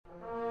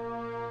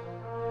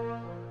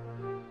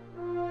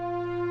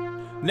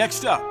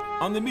Next up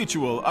on the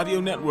Mutual Audio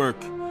Network,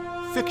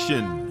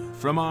 Fiction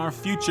from Our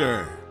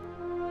Future.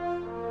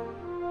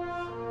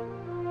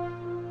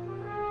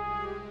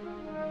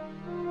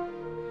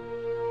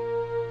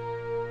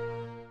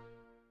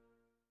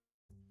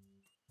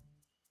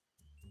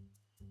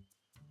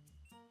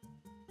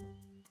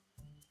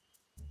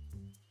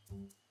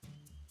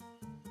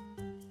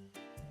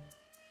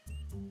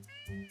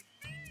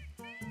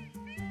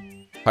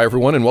 Hi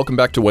everyone, and welcome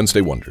back to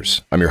Wednesday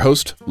Wonders. I'm your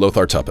host,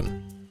 Lothar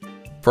Tuppen.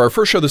 For our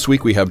first show this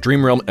week, we have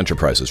Dreamrealm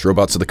Enterprises,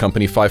 Robots of the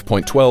Company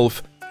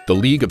 5.12, The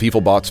League of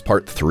Evil Bots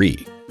Part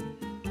 3.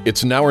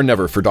 It's now or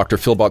never for Dr.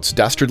 Philbot's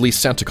dastardly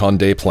SantaCon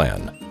Day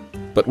plan.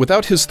 But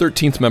without his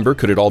 13th member,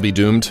 could it all be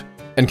doomed?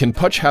 And can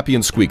Pudge, Happy,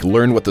 and Squeak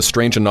learn what the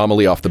strange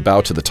anomaly off the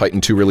bow to the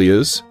Titan II really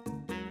is?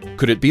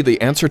 Could it be the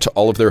answer to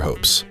all of their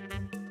hopes?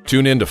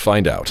 Tune in to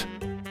find out.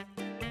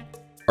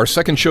 Our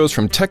second show is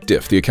from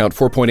TechDiff, the account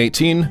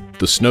 4.18,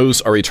 The Snows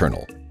Are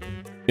Eternal,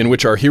 in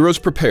which our heroes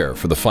prepare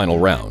for the final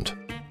round.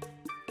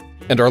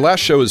 And our last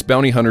show is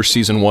Bounty Hunter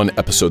Season 1,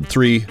 Episode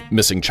 3,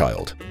 Missing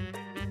Child.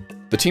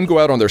 The team go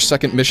out on their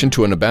second mission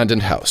to an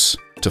abandoned house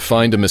to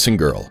find a missing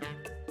girl.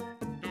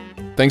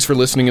 Thanks for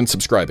listening and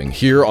subscribing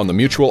here on the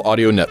Mutual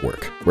Audio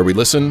Network, where we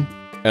listen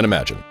and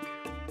imagine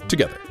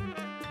together.